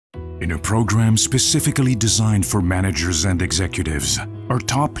In a program specifically designed for managers and executives, our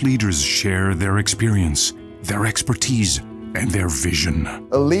top leaders share their experience, their expertise, and their vision.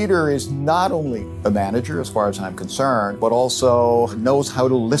 A leader is not only a manager, as far as I'm concerned, but also knows how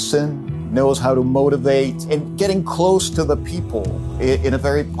to listen, knows how to motivate, and getting close to the people in a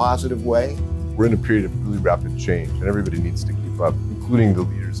very positive way. We're in a period of really rapid change, and everybody needs to keep up, including the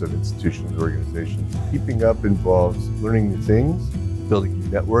leaders of institutions, organizations. Keeping up involves learning new things, building new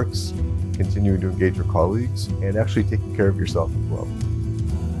networks, continuing to engage your colleagues, and actually taking care of yourself as well.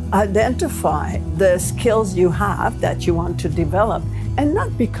 Identify the skills you have that you want to develop and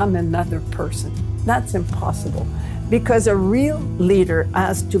not become another person. That's impossible because a real leader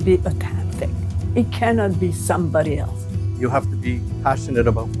has to be authentic. It cannot be somebody else. You have to be passionate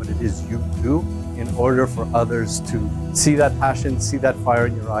about what it is you do in order for others to see that passion, see that fire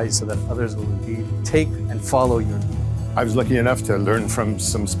in your eyes so that others will indeed take and follow your lead. I was lucky enough to learn from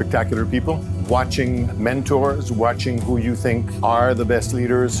some spectacular people, watching mentors, watching who you think are the best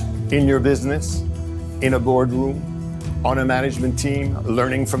leaders in your business, in a boardroom, on a management team,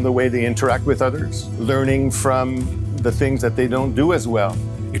 learning from the way they interact with others, learning from the things that they don't do as well.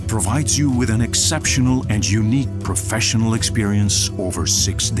 It provides you with an exceptional and unique professional experience over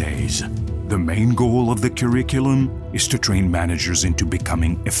 6 days. The main goal of the curriculum is to train managers into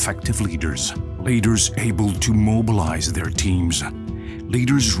becoming effective leaders. Leaders able to mobilize their teams.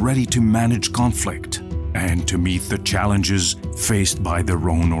 Leaders ready to manage conflict and to meet the challenges faced by their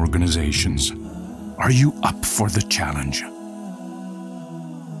own organizations. Are you up for the challenge?